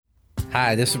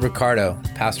Hi, this is Ricardo,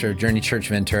 pastor of Journey Church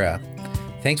Ventura.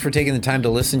 Thanks for taking the time to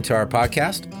listen to our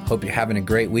podcast. Hope you're having a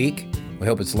great week. We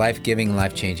hope it's life-giving and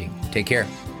life-changing. Take care.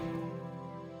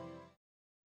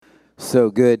 So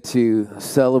good to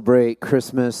celebrate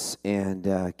Christmas and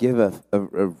give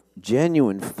a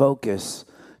genuine focus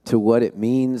to what it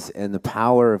means and the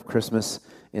power of Christmas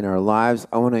in our lives.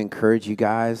 I want to encourage you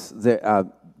guys.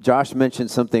 Josh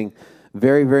mentioned something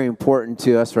very, very important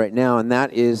to us right now, and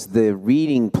that is the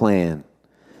reading plan.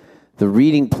 The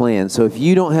reading plan. So if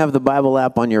you don't have the Bible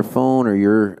app on your phone or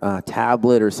your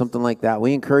tablet or something like that,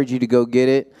 we encourage you to go get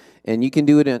it, and you can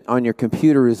do it on your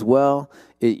computer as well.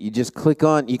 You just click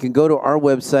on, you can go to our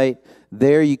website.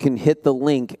 There you can hit the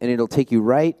link, and it'll take you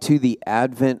right to the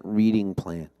Advent reading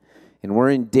plan. And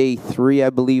we're in day 3, I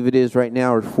believe it is right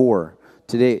now, or 4.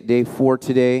 Day 4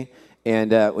 today.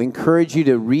 And we encourage you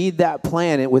to read that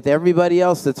plan with everybody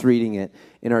else that's reading it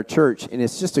in our church. And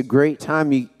it's just a great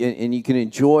time, and you can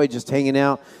enjoy just hanging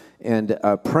out and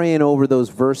praying over those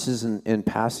verses and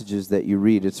passages that you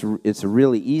read. It's a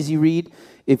really easy read.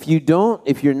 If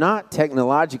you're not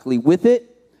technologically with it,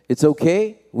 it's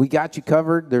okay. We got you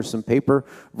covered. There's some paper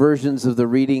versions of the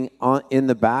reading in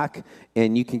the back,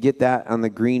 and you can get that on the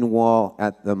green wall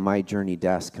at the My Journey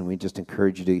desk, and we just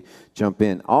encourage you to jump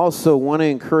in. Also, want to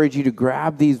encourage you to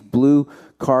grab these blue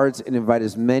cards and invite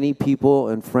as many people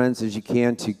and friends as you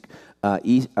can to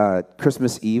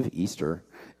Christmas Eve, Easter.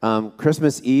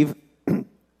 Christmas Eve,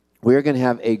 we're going to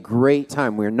have a great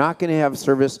time. We're not going to have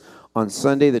service on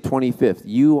Sunday the 25th.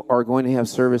 You are going to have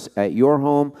service at your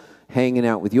home, hanging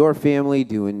out with your family,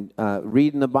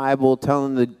 reading the Bible,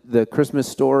 telling the Christmas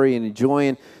story, and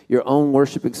enjoying your own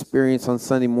worship experience on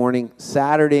Sunday morning.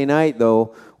 Saturday night,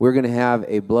 though, we're going to have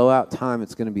a blowout time.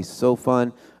 It's going to be so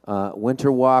fun.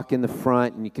 Winter walk in the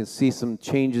front, and you can see some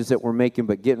changes that we're making,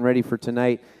 but getting ready for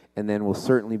tonight, and then we'll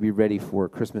certainly be ready for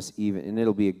Christmas Eve, and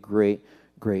it'll be a great,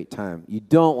 great time. You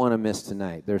don't want to miss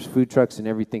tonight. There's food trucks and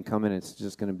everything coming. It's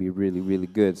just going to be really, really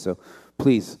good. So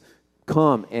please,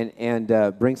 come and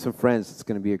bring some friends. It's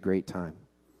going to be a great time.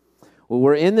 Well,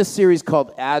 we're in this series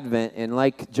called Advent, and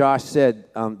like Josh said,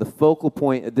 the focal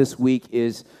point of this week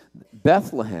is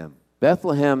Bethlehem.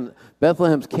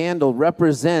 Bethlehem's candle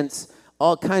represents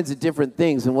all kinds of different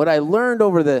things. And what I learned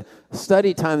over the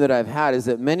study time that I've had is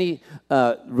that many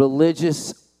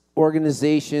religious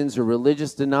organizations or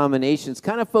religious denominations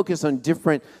kind of focus on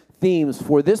different themes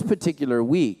for this particular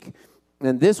week.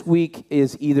 And this week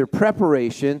is either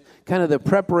preparation, kind of the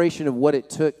preparation of what it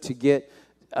took to get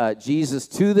Jesus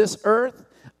to this earth.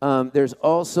 There's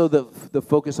also the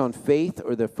focus on faith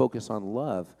or the focus on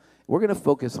love. We're going to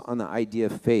focus on the idea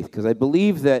of faith because I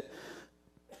believe that,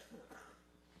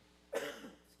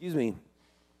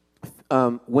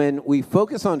 when we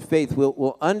focus on faith,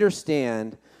 we'll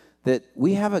understand that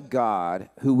we have a God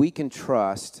who we can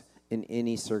trust in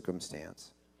any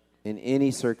circumstance. In any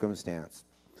circumstance.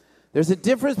 There's a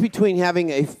difference between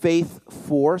having a faith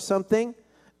for something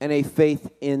and a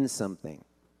faith in something.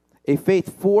 A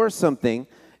faith for something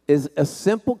is a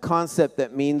simple concept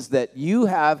that means that you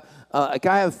have, I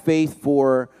have faith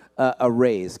for a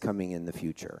raise coming in the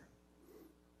future.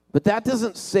 But that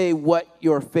doesn't say what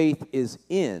your faith is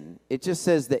in. It just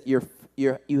says that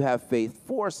you have faith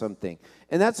for something.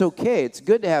 And that's okay. It's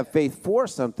good to have faith for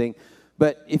something.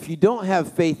 But if you don't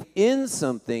have faith in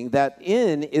something, that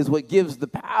in is what gives the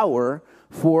power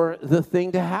for the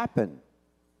thing to happen.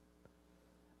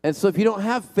 And so if you don't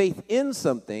have faith in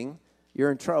something,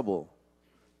 you're in trouble.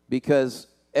 Because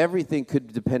everything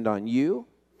could depend on you.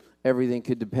 Everything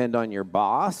could depend on your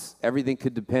boss. Everything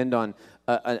could depend on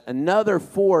another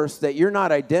force that you're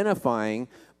not identifying.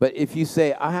 But if you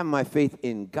say, I have my faith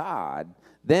in God,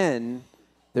 then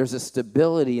there's a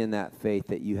stability in that faith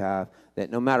that you have, that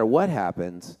no matter what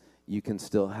happens, you can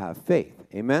still have faith.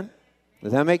 Amen?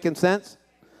 Does that make sense?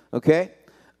 Okay.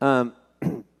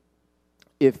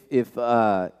 If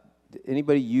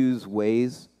anybody use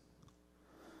Waze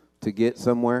to get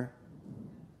somewhere?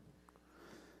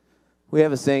 We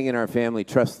have a saying in our family,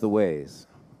 trust the Waze.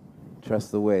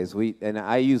 Trust the Waze. And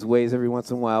I use Waze every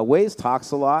once in a while. Waze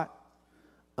talks a lot.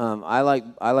 I like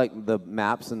the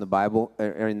maps in the Bible,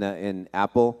 or in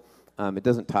Apple. It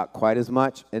doesn't talk quite as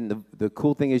much. And the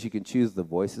cool thing is you can choose the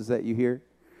voices that you hear.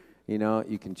 You know,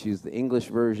 you can choose the English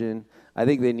version. I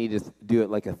think they need to do it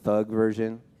like a thug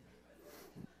version.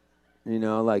 You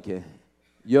know, like,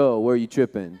 yo, where you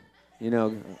tripping? You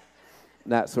know,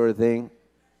 that sort of thing.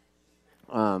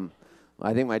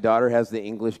 I think my daughter has the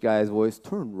English guy's voice,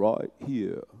 turn right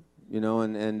here. You know,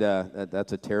 and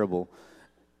that's a terrible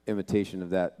imitation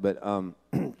of that. But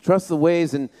trust the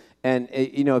Waze, and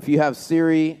you know, if you have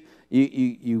Siri,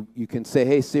 You can say,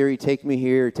 hey, Siri, take me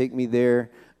here, take me there,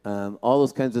 all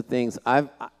those kinds of things.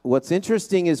 What's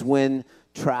interesting is when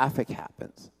traffic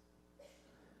happens.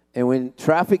 And when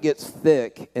traffic gets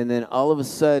thick, and then all of a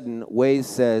sudden Waze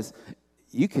says,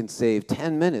 you can save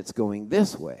 10 minutes going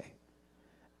this way.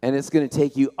 And it's going to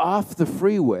take you off the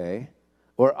freeway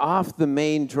or off the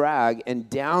main drag and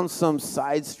down some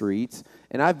side streets.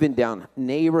 And I've been down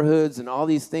neighborhoods and all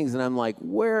these things, and I'm like,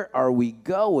 where are we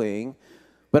going?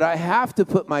 But I have to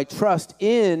put my trust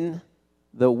in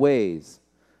the Waze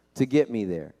to get me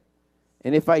there.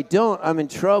 And if I don't, I'm in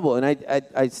trouble. And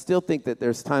I still think that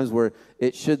there's times where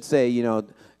it should say,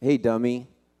 hey, dummy,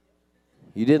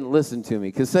 you didn't listen to me.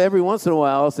 Because every once in a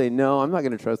while I'll say, no, I'm not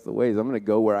going to trust the Waze. I'm going to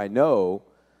go where I know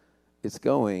it's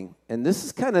going. And this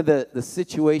is kind of the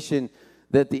situation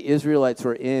that the Israelites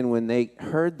were in when they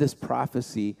heard this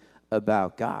prophecy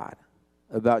about God,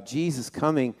 about Jesus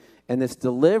coming, and this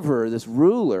deliverer, this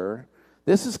ruler.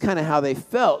 This is kind of how they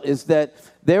felt, is that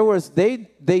they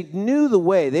knew the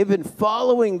way. They've been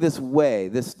following this way,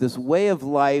 this way of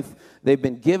life. They've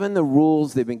been given the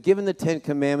rules. They've been given the 10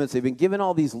 Commandments. They've been given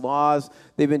all these laws.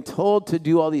 They've been told to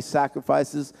do all these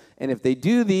sacrifices. And if they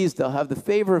do these, they'll have the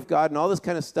favor of God and all this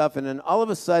kind of stuff. And then all of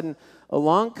a sudden,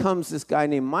 along comes this guy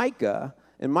named Micah.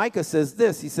 And Micah says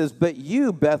this. He says, but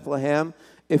you, Bethlehem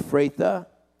Ephrathah,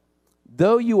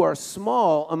 though you are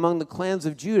small among the clans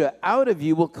of Judah, out of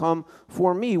you will come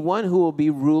for me one who will be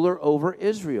ruler over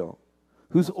Israel,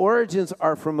 whose origins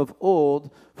are from of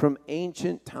old, from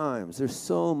ancient times. There's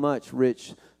so much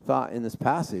rich thought in this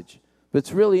passage. But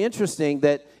it's really interesting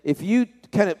that if you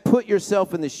kind of put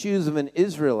yourself in the shoes of an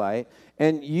Israelite,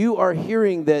 and you are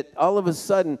hearing that all of a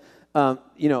sudden,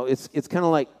 it's kind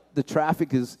of like the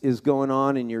traffic is going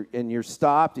on, and you're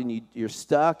stopped, and you're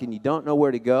stuck, and you don't know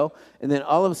where to go. And then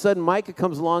all of a sudden, Micah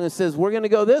comes along and says, we're going to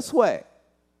go this way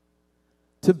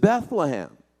to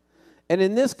Bethlehem. And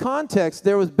in this context,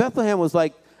 Bethlehem was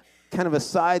like kind of a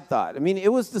side thought. I mean,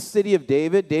 it was the city of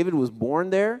David. David was born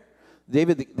there.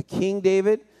 David, the King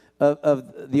David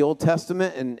of the Old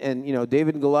Testament, and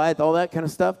David and Goliath, all that kind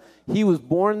of stuff. He was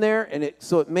born there, and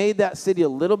so it made that city a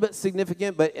little bit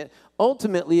significant, but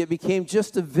ultimately it became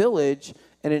just a village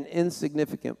and an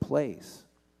insignificant place.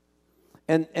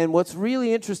 And what's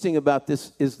really interesting about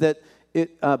this is that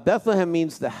Bethlehem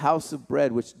means the house of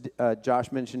bread, which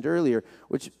Josh mentioned earlier,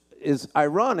 which is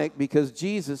ironic because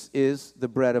Jesus is the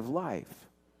bread of life.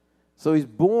 So he's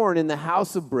born in the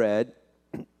house of bread,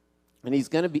 and he's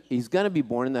going to be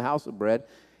born in the house of bread,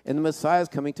 and the Messiah is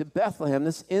coming to Bethlehem,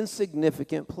 this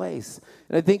insignificant place.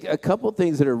 And I think a couple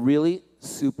things that are really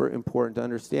super important to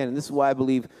understand, and this is why I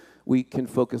believe we can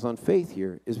focus on faith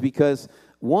here, is because,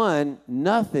 one,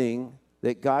 nothing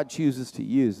that God chooses to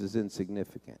use is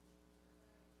insignificant.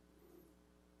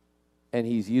 And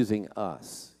he's using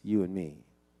us, you and me.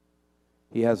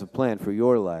 He has a plan for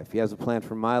your life. He has a plan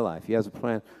for my life. He has a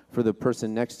plan for the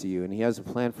person next to you. And he has a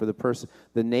plan for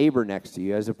the neighbor next to you.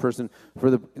 He has a person for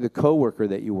the coworker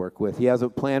that you work with. He has a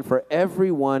plan for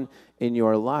everyone in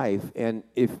your life. And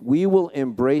if we will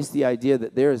embrace the idea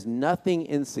that there is nothing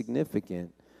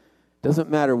insignificant, it doesn't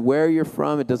matter where you're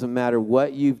from. It doesn't matter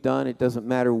what you've done. It doesn't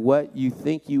matter what you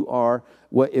think you are.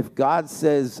 If God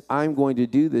says, I'm going to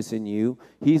do this in you,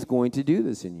 he's going to do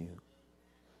this in you.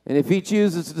 And if he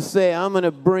chooses to say, I'm going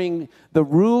to bring the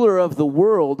ruler of the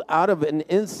world out of an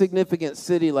insignificant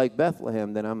city like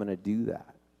Bethlehem, then I'm going to do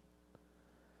that.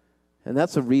 And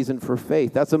that's a reason for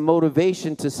faith. That's a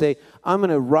motivation to say, I'm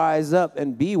going to rise up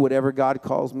and be whatever God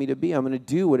calls me to be. I'm going to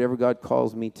do whatever God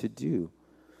calls me to do.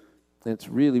 And it's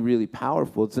really, really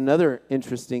powerful. It's another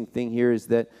interesting thing here is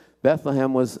that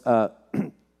Bethlehem was the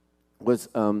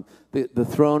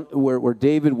throne where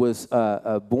David was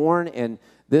born, and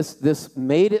this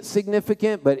made it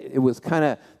significant, but it was kind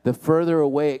of the further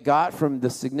away it got from the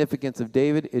significance of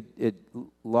David, it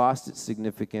lost its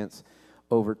significance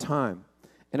over time.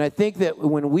 And I think that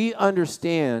when we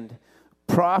understand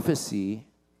prophecy,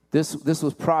 this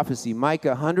was prophecy.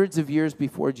 Micah, hundreds of years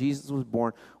before Jesus was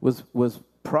born, was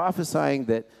prophesying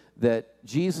that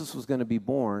Jesus was going to be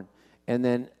born, and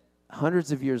then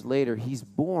hundreds of years later, he's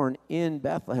born in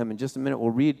Bethlehem. In just a minute,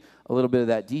 we'll read a little bit of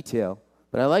that detail.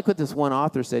 But I like what this one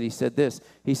author said. He said this.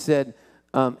 He said,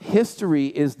 history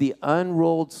is the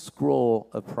unrolled scroll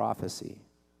of prophecy.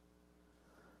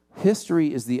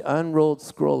 History is the unrolled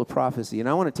scroll of prophecy. And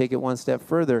I want to take it one step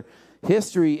further.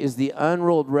 History is the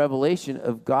unrolled revelation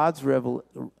of God's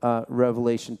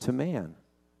revelation to man.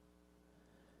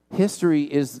 History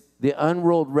is the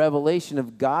unrolled revelation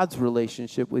of God's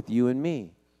relationship with you and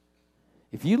me.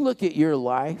 If you look at your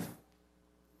life,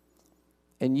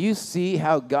 and you see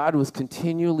how God was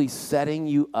continually setting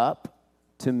you up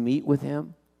to meet with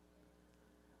him?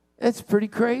 It's pretty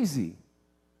crazy.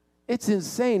 It's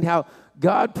insane how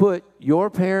God put your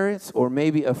parents, or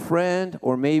maybe a friend,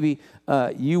 or maybe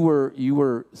you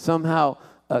were somehow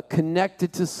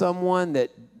connected to someone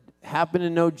that happened to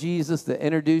know Jesus, that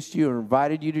introduced you or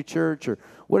invited you to church, or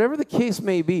whatever the case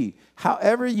may be.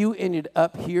 However you ended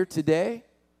up here today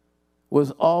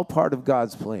was all part of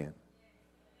God's plan.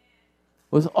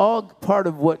 Was all part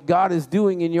of what God is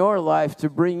doing in your life to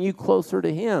bring you closer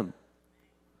to him.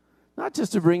 Not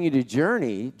just to bring you to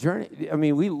journey. I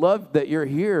mean, we love that you're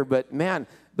here, but man,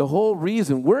 the whole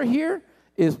reason we're here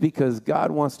is because God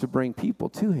wants to bring people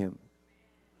to him.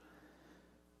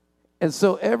 And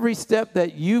so every step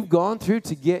that you've gone through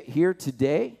to get here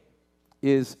today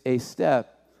is a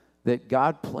step that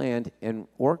God planned and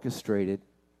orchestrated,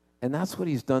 and that's what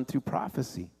he's done through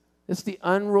prophecy. It's the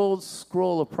unrolled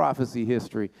scroll of prophecy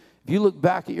history. If you look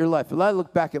back at your life, if I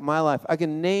look back at my life, I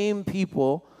can name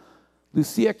people.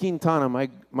 Lucia Quintana,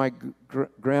 my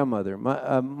grandmother,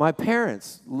 my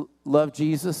parents loved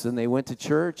Jesus, and they went to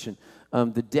church.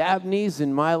 And the Dabneys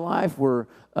in my life were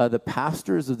the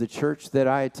pastors of the church that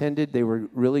I attended. They were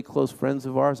really close friends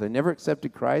of ours. I never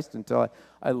accepted Christ until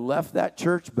I left that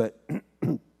church, but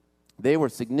they were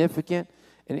significant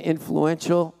and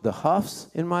influential. The Huffs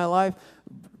in my life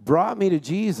brought me to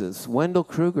Jesus. Wendell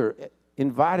Kruger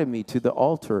invited me to the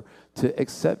altar to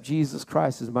accept Jesus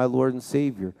Christ as my Lord and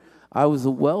Savior. I was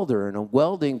a welder, and a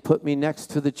welding put me next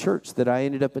to the church that I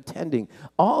ended up attending.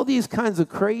 All these kinds of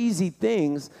crazy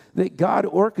things that God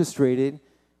orchestrated,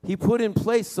 he put in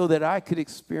place so that I could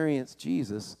experience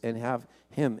Jesus and have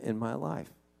him in my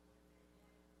life.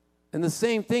 And the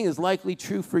same thing is likely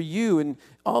true for you. And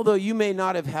although you may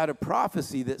not have had a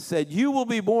prophecy that said, you will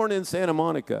be born in Santa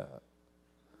Monica,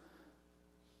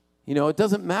 you know, it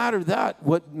doesn't matter that.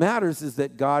 What matters is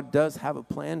that God does have a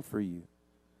plan for you.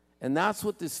 And that's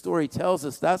what this story tells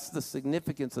us. That's the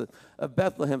significance of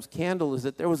Bethlehem's candle, is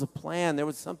that there was a plan. There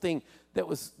was something that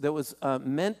was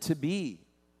meant to be.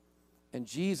 And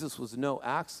Jesus was no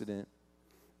accident.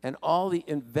 And all the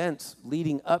events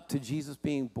leading up to Jesus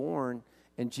being born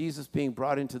and Jesus being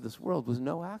brought into this world was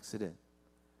no accident.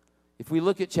 If we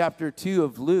look at chapter 2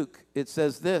 of Luke, it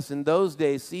says this: in those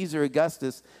days, Caesar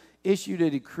Augustus issued a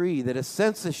decree that a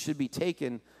census should be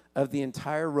taken of the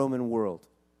entire Roman world.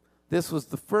 This was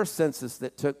the first census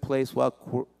that took place while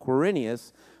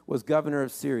Quirinius was governor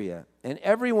of Syria. And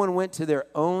everyone went to their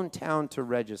own town to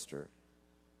register.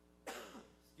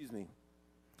 Excuse me.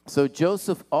 So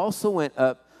Joseph also went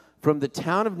up from the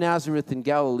town of Nazareth in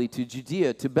Galilee to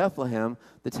Judea, to Bethlehem,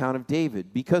 the town of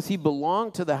David, because he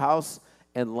belonged to the house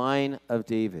and line of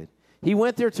David. He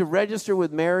went there to register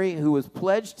with Mary, who was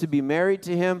pledged to be married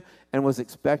to him and was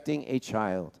expecting a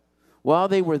child. While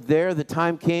they were there, the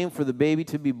time came for the baby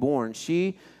to be born.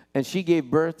 She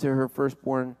gave birth to her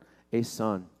firstborn, a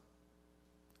son.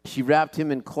 She wrapped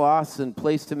him in cloths and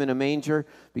placed him in a manger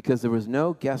because there was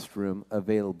no guest room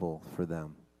available for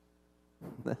them.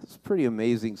 That's a pretty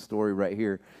amazing story right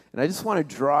here. And I just want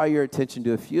to draw your attention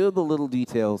to a few of the little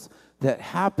details that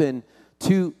happen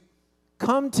to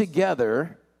come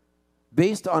together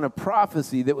based on a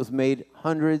prophecy that was made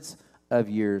hundreds of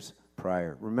years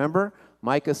prior. Remember,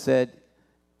 Micah said,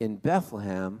 in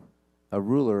Bethlehem, a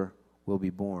ruler will be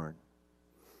born.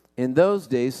 In those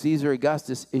days, Caesar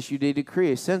Augustus issued a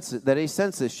decree, that a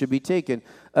census should be taken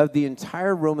of the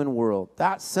entire Roman world.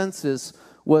 That census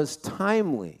was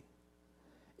timely.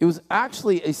 It was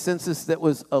actually a census that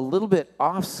was a little bit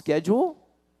off schedule,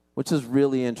 which is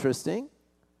really interesting.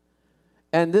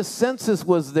 And this census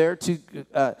was there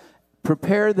to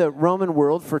prepare the Roman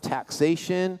world for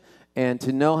taxation and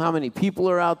to know how many people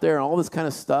are out there and all this kind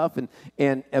of stuff.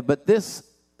 But this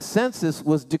census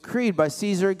was decreed by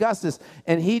Caesar Augustus,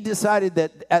 and he decided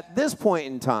that at this point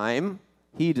in time,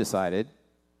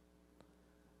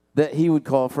 that he would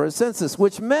call for a census,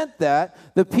 which meant that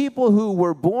the people who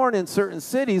were born in certain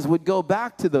cities would go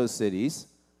back to those cities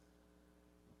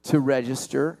to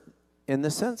register in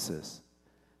the census.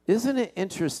 Isn't it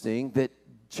interesting that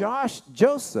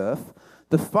Joseph,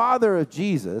 the father of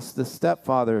Jesus, the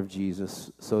stepfather of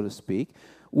Jesus, so to speak,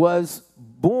 was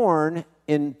born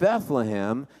in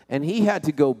Bethlehem, and he had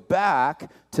to go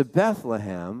back to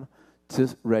Bethlehem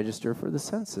to register for the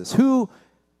census.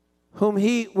 Whom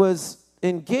he was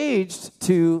engaged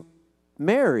to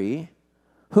Mary,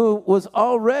 who was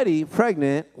already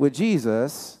pregnant with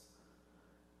Jesus,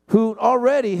 who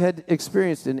already had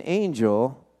experienced an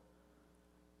angel.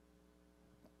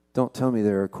 Don't tell me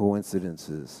there are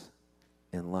coincidences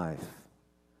in life.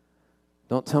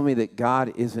 Don't tell me that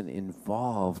God isn't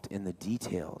involved in the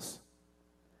details.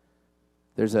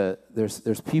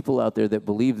 There's people out there that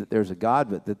believe that there's a God,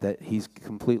 but that he's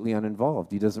completely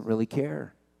uninvolved. He doesn't really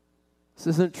care. This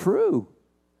isn't true.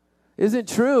 Isn't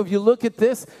true. If you look at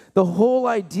this, the whole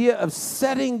idea of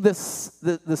setting the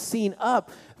scene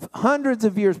up hundreds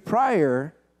of years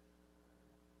prior,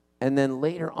 and then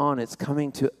later on it's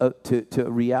coming to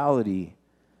reality.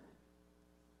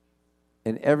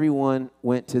 And everyone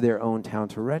went to their own town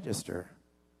to register.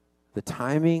 The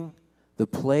timing, the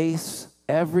place,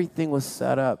 everything was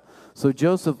set up. So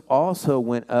Joseph also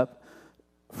went up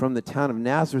from the town of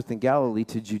Nazareth in Galilee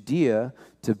to Judea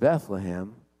to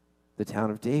Bethlehem, the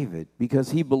town of David,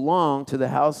 because he belonged to the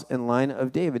house and line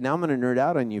of David. Now I'm going to nerd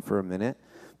out on you for a minute,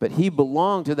 but he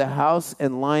belonged to the house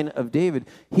and line of David.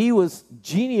 He was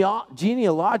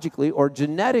genealogically or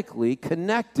genetically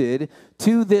connected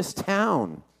to this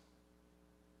town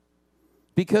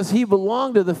because he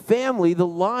belonged to the family, the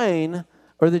line,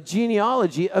 or the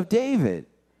genealogy of David.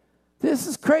 This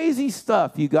is crazy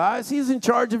stuff, you guys. He's in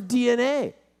charge of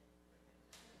DNA.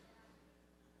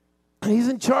 He's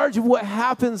in charge of what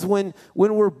happens when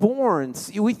we're born.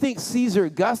 We think Caesar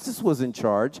Augustus was in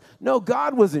charge. No,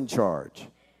 God was in charge.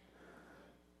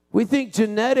 We think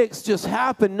genetics just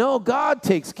happen. No, God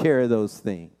takes care of those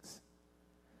things.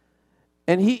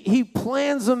 And he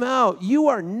plans them out. You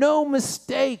are no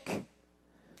mistake.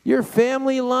 Your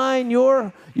family line,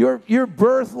 your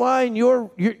birth line, your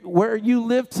where you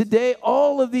live today,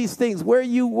 all of these things, where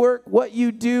you work, what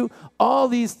you do, all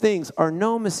these things are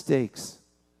no mistakes.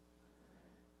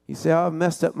 You say, oh, I've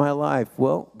messed up my life.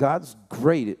 Well, God's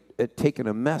great at taking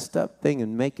a messed up thing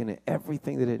and making it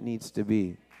everything that it needs to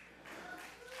be.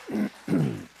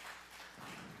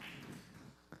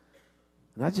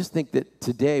 And I just think that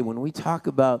today, when we talk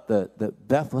about the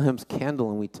Bethlehem's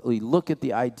candle, and we look at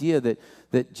the idea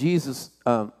that Jesus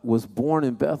was born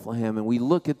in Bethlehem, and we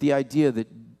look at the idea that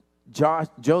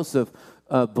Joseph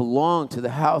belonged to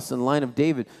the house and line of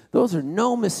David, those are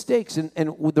no mistakes. And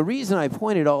the reason I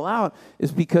point it all out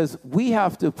is because we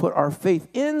have to put our faith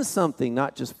in something,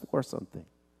 not just for something.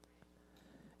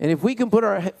 And if we can put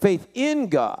our faith in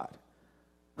God,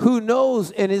 who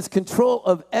knows and is control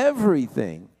of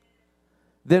everything,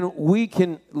 then we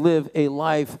can live a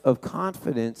life of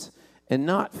confidence and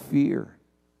not fear.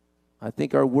 I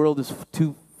think our world is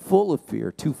too full of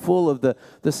fear, too full of the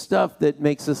stuff that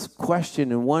makes us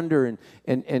question and wonder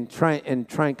and try and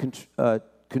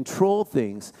control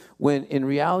things, when in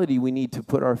reality we need to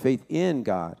put our faith in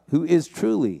God, who is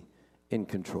truly in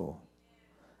control.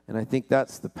 And I think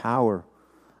that's the power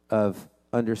of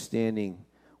understanding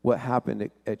what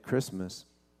happened at Christmas.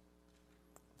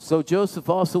 So Joseph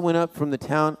also went up from the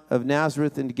town of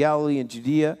Nazareth into Galilee and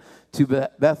Judea to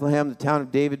Bethlehem, the town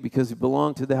of David, because he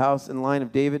belonged to the house and line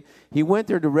of David. He went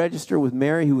there to register with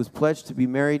Mary, who was pledged to be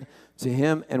married to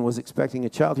him and was expecting a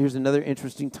child. Here's another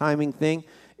interesting timing thing.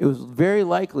 It was very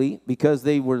likely, because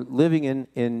they were living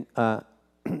in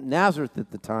Nazareth at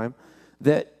the time,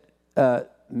 that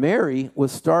Mary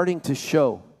was starting to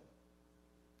show.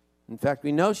 In fact,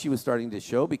 we know she was starting to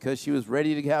show because she was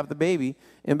ready to have the baby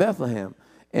in Bethlehem.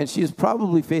 And she is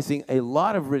probably facing a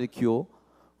lot of ridicule,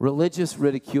 religious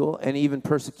ridicule, and even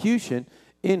persecution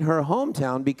in her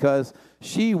hometown, because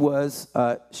she was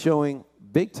showing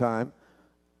big time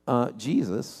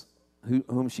Jesus,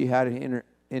 whom she had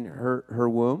in her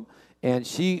womb, and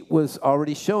she was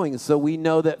already showing. So we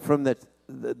know that from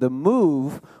the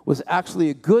move was actually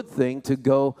a good thing, to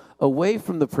go away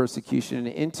from the persecution and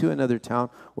into another town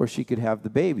where she could have the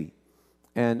baby.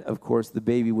 And, of course, the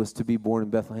baby was to be born in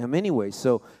Bethlehem anyway.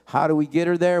 So how do we get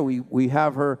her there? We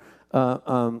have her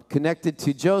connected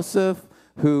to Joseph,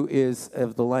 who is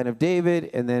of the line of David.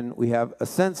 And then we have a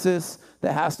census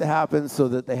that has to happen, so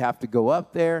that they have to go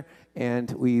up there. And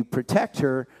we protect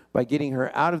her by getting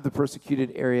her out of the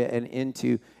persecuted area and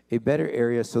into a better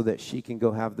area so that she can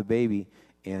go have the baby.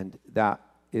 And that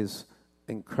is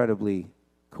incredibly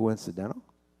coincidental?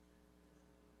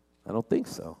 I don't think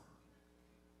so.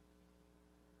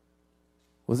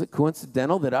 Was it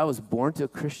coincidental that I was born to a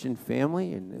Christian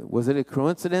family? And was it a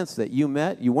coincidence that you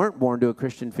weren't born to a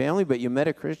Christian family, but you met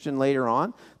a Christian later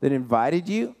on that invited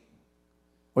you?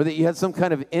 Or that you had some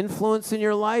kind of influence in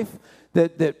your life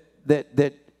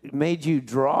that made you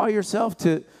draw yourself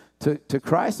to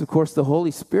Christ? Of course, the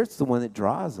Holy Spirit's the one that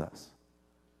draws us.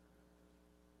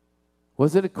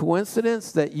 Was it a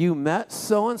coincidence that you met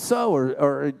so-and-so?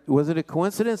 Or was it a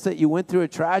coincidence that you went through a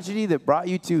tragedy that brought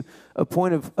you to a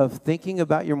point of thinking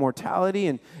about your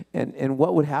mortality and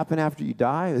what would happen after you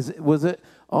die? Was it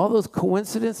all those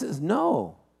coincidences?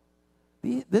 No.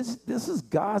 This is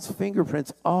God's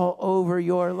fingerprints all over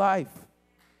your life.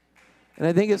 And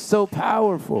I think it's so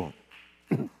powerful.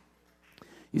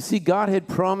 You see, God had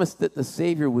promised that the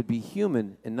Savior would be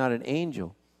human and not an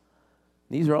angel.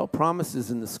 These are all promises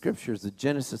in the Scriptures, the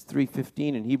Genesis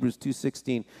 3:15 and Hebrews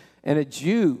 2:16. And a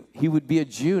Jew, he would be a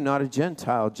Jew, not a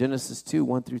Gentile, Genesis 2,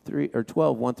 1 through 3, or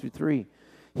 12, 1 through 3.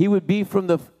 He would be from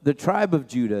the tribe of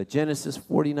Judah, Genesis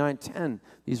 49:10.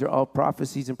 These are all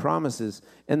prophecies and promises.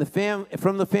 And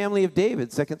from the family of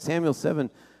David, 2 Samuel 7,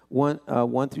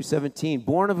 1 through 17.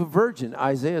 Born of a virgin,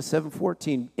 Isaiah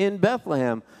 7:14. In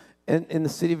Bethlehem, and in the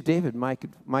city of David, Micah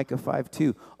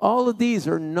 5:2. All of these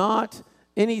are not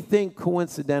anything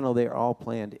coincidental. They are all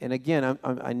planned. And again,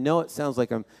 I know it sounds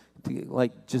like I'm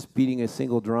like just beating a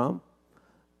single drum,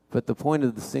 but the point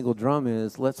of the single drum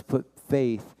is let's put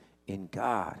faith in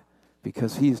God,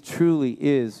 because He truly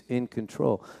is in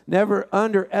control. Never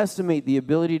underestimate the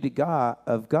ability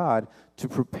of God to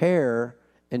prepare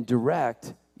and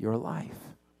direct your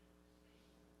life.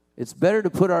 It's better to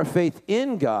put our faith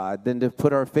in God than to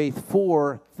put our faith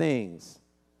for things.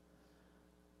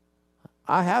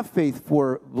 I have faith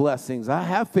for blessings. I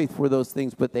have faith for those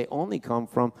things, but they only come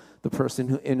from the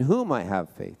person in whom I have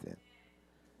faith in.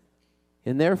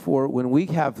 And therefore, when we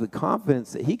have the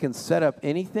confidence that He can set up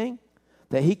anything,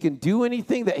 that He can do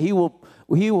anything, that He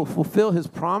will fulfill His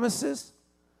promises,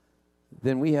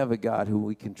 then we have a God who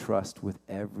we can trust with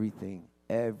everything,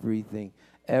 every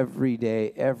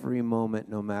day, every moment,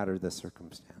 no matter the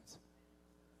circumstance.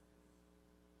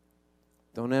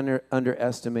 Don't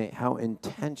underestimate how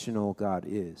intentional God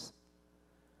is.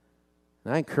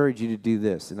 And I encourage you to do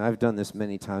this, and I've done this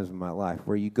many times in my life,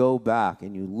 where you go back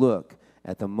and you look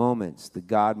at the moments, the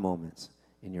God moments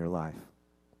in your life.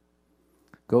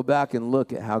 Go back and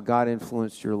look at how God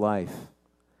influenced your life.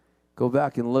 Go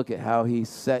back and look at how He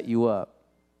set you up,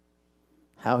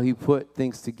 how He put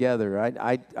things together.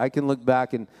 I can look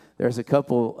back, and there's a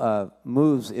couple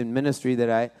moves in ministry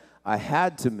that I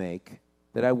had to make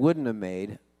that I wouldn't have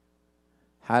made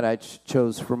had I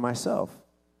chose for myself.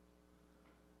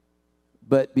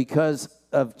 But because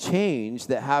of change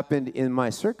that happened in my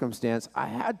circumstance, I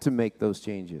had to make those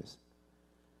changes.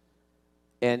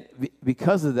 And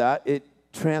because of that, it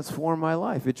transformed my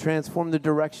life. It transformed the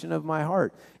direction of my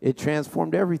heart. It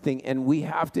transformed everything. And we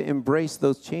have to embrace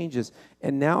those changes.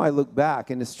 And now I look back,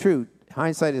 and it's true.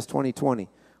 Hindsight is 20/20.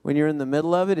 When you're in the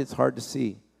middle of it, it's hard to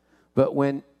see. But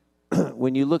when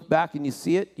you look back and you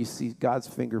see it, you see God's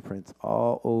fingerprints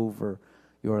all over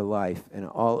your life and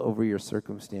all over your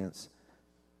circumstance.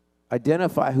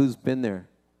 Identify who's been there.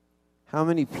 How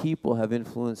many people have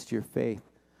influenced your faith?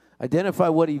 Identify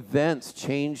what events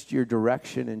changed your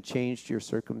direction and changed your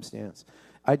circumstance.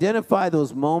 Identify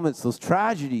those moments, those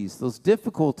tragedies, those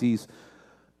difficulties,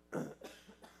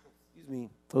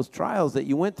 those trials that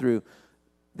you went through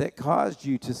that caused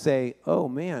you to say, oh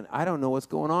man, I don't know what's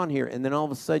going on here. And then all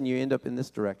of a sudden you end up in this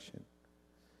direction.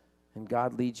 And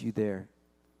God leads you there.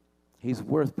 He's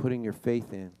worth putting your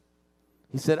faith in.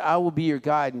 He said, I will be your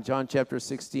guide in John chapter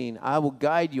 16. I will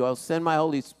guide you. I'll send my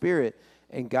Holy Spirit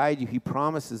and guide you. He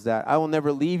promises that. I will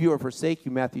never leave you or forsake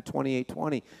you, Matthew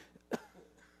 28:20.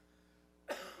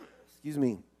 Excuse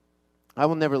me. I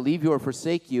will never leave you or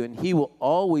forsake you, and He will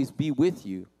always be with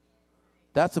you.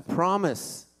 That's a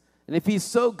promise. And if He's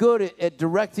so good at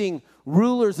directing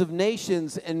rulers of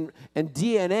nations and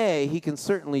DNA, He can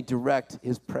certainly direct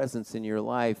His presence in your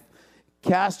life.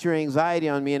 Cast your anxiety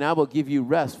on me, and I will give you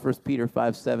rest, 1 Peter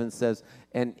 5:7 says.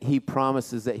 And He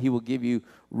promises that He will give you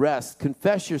rest.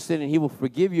 Confess your sin, and He will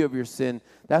forgive you of your sin.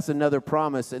 That's another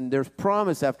promise. And there's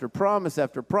promise after promise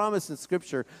after promise in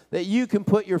Scripture that you can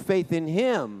put your faith in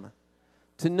Him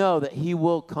to know that He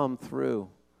will come through.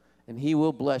 And He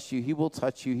will bless you. He will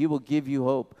touch you. He will give you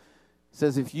hope. It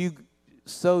says if you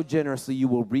sow generously, you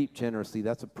will reap generously.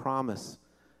 That's a promise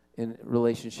in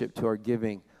relationship to our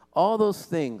giving. All those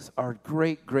things are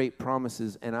great, great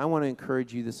promises. And I want to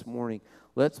encourage you this morning,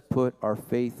 let's put our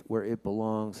faith where it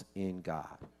belongs, in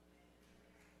God.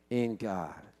 In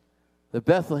God. The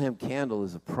Bethlehem candle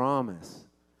is a promise.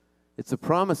 It's a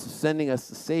promise of sending us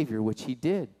the Savior, which He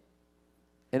did.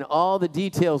 And all the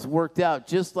details worked out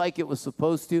just like it was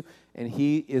supposed to. And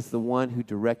He is the one who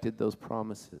directed those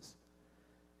promises.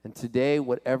 And today,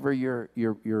 whatever your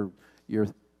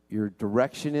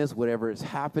direction is, whatever is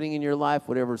happening in your life,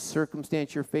 whatever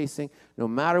circumstance you're facing, no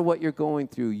matter what you're going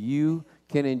through, you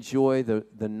can enjoy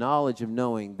the knowledge of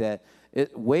knowing that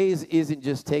Waze isn't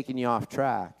just taking you off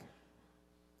track,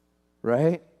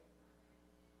 right?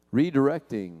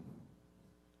 Redirecting.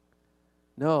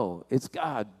 No, it's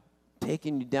God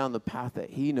taking you down the path that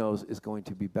He knows is going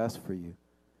to be best for you.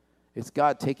 It's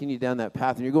God taking you down that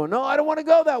path, and you're going, no, I don't want to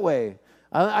go that way.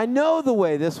 I know the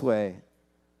way this way.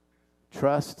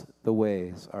 Trust the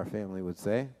ways, our family would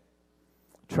say.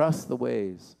 Trust the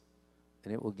ways,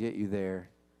 and it will get you there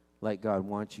like God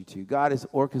wants you to. God is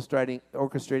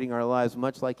orchestrating our lives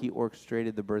much like he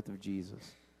orchestrated the birth of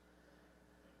Jesus.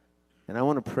 And I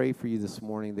want to pray for you this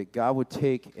morning that God would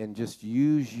take and just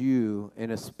use you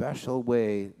in a special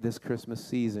way this Christmas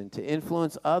season to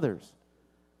influence others.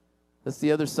 That's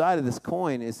the other side of this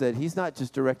coin, is that he's not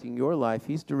just directing your life,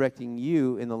 he's directing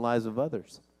you in the lives of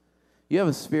others. You have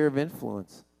a sphere of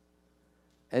influence.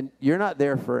 And you're not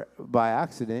there by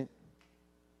accident.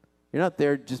 You're not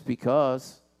there just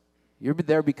because. You're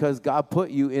there because God put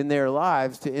you in their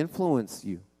lives to influence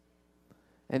you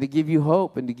and to give you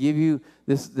hope and to give you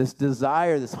this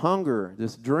desire, this hunger,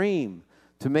 this dream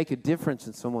to make a difference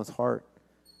in someone's heart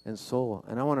and soul.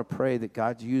 And I want to pray that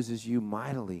God uses you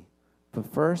mightily.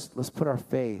 But first, let's put our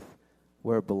faith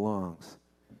where it belongs,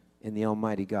 in the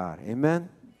Almighty God. Amen?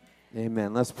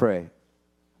 Amen. Let's pray.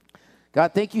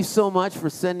 God, thank you so much for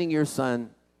sending your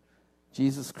Son,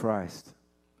 Jesus Christ,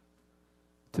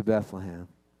 to Bethlehem.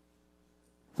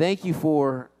 Thank you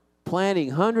for planning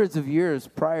hundreds of years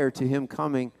prior to him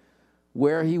coming,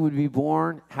 where he would be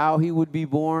born, how he would be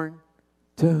born,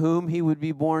 to whom he would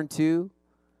be born to,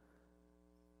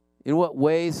 in what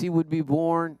ways he would be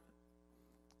born.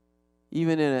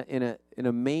 Even in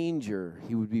a manger,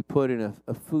 he would be put in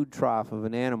a food trough of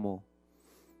an animal.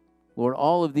 Lord,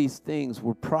 all of these things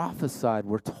were prophesied,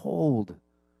 were told.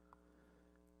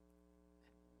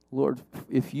 Lord,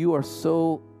 if you are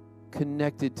so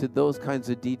connected to those kinds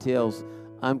of details,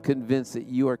 I'm convinced that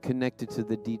you are connected to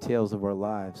the details of our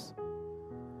lives.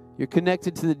 You're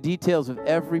connected to the details of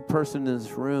every person in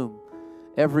this room,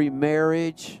 every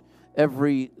marriage,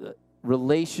 every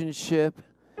relationship,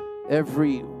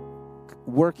 every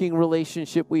working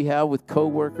relationship we have with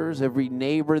coworkers, every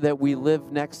neighbor that we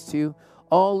live next to.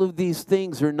 All of these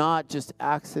things are not just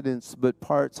accidents, but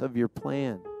parts of your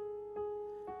plan.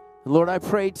 And Lord, I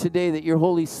pray today that your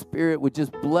Holy Spirit would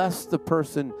just bless the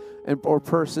person or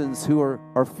persons who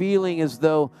are feeling as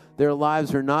though their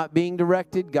lives are not being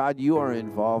directed. God, you are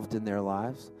involved in their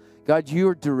lives. God,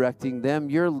 you're directing them,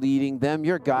 you're leading them,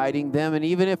 you're guiding them, and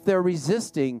even if they're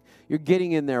resisting, you're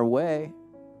getting in their way.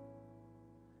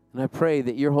 And I pray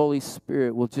that your Holy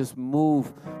Spirit will just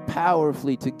move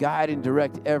powerfully to guide and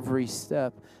direct every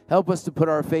step. Help us to put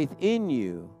our faith in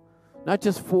you, not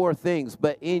just for things,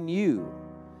 but in you.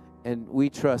 And we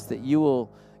trust that you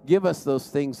will give us those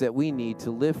things that we need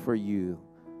to live for you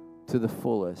to the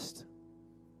fullest.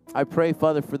 I pray,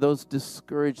 Father, for those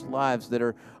discouraged lives that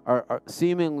are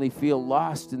seemingly feel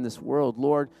lost in this world.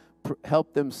 Lord,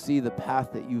 help them see the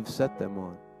path that you've set them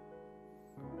on.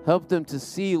 Help them to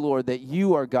see, Lord, that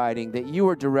you are guiding, that you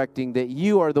are directing, that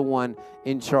you are the one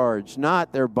in charge,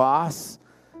 not their boss.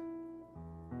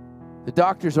 The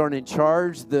doctors aren't in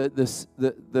charge.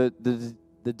 The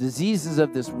diseases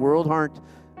of this world aren't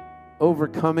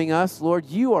overcoming us. Lord,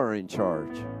 you are in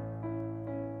charge.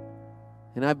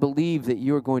 And I believe that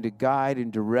you are going to guide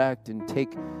and direct and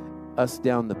take us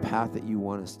down the path that you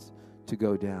want us to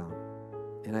go down.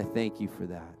 And I thank you for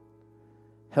that.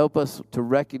 Help us to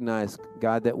recognize,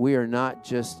 God, that we are not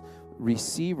just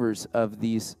receivers of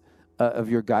these of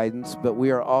your guidance, but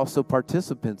we are also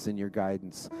participants in your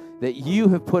guidance. That you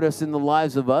have put us in the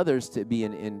lives of others to be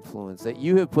an influence. That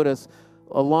you have put us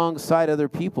alongside other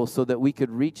people so that we could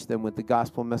reach them with the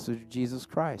gospel message of Jesus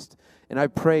Christ. And I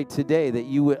pray today that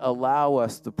you would allow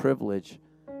us the privilege,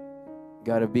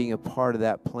 God, of being a part of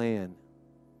that plan.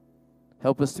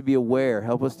 Help us to be aware.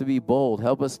 Help us to be bold.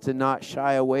 Help us to not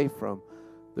shy away from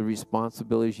the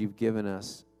responsibilities you've given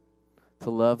us to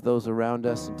love those around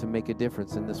us and to make a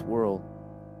difference in this world.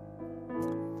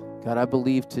 God, I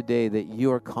believe today that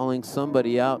you are calling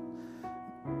somebody out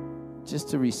just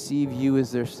to receive you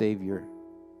as their Savior.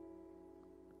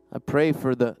 I pray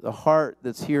for the heart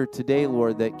that's here today,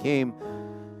 Lord, that came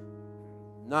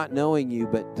not knowing you,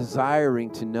 but desiring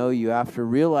to know you after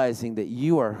realizing that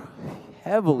you are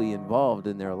heavily involved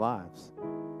in their lives.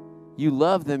 You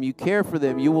love them. You care for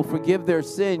them. You will forgive their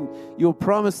sin. You will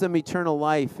promise them eternal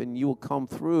life, and you will come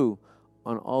through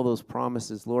on all those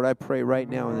promises. Lord, I pray right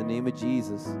now in the name of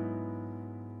Jesus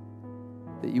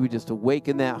that you would just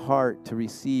awaken that heart to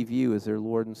receive you as their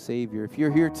Lord and Savior. If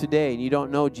you're here today and you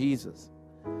don't know Jesus,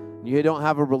 you don't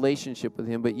have a relationship with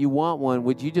him, but you want one,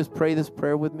 would you just pray this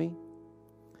prayer with me?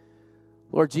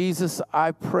 Lord Jesus,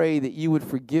 I pray that you would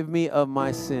forgive me of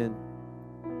my sin.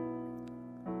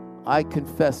 I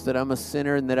confess that I'm a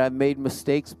sinner and that I've made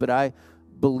mistakes, but I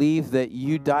believe that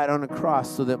you died on a cross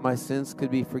so that my sins could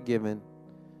be forgiven.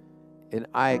 And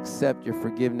I accept your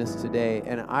forgiveness today,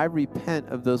 and I repent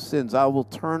of those sins. I will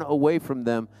turn away from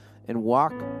them and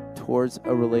walk towards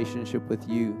a relationship with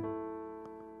you.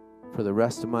 for the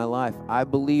rest of my life. I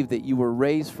believe that you were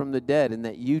raised from the dead and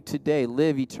that you today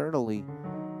live eternally,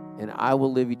 and I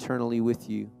will live eternally with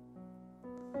you.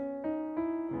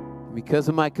 Because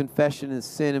of my confession of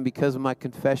sin and because of my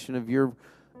confession of your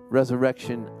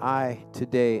resurrection, I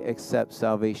today accept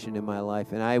salvation in my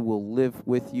life, and I will live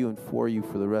with you and for you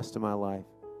for the rest of my life.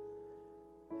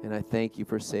 And I thank you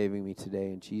for saving me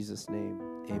today. In Jesus' name,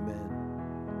 amen.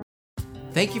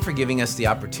 Thank you for giving us the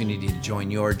opportunity to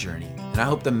join your journey, and I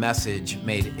hope the message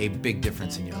made a big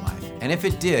difference in your life. And if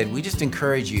it did, we just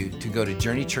encourage you to go to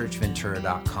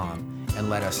journeychurchventura.com and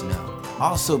let us know.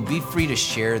 Also, be free to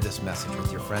share this message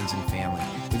with your friends and family.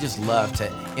 We just love to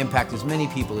impact as many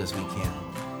people as we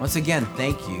can. Once again,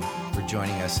 thank you for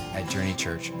joining us at Journey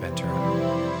Church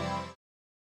Ventura.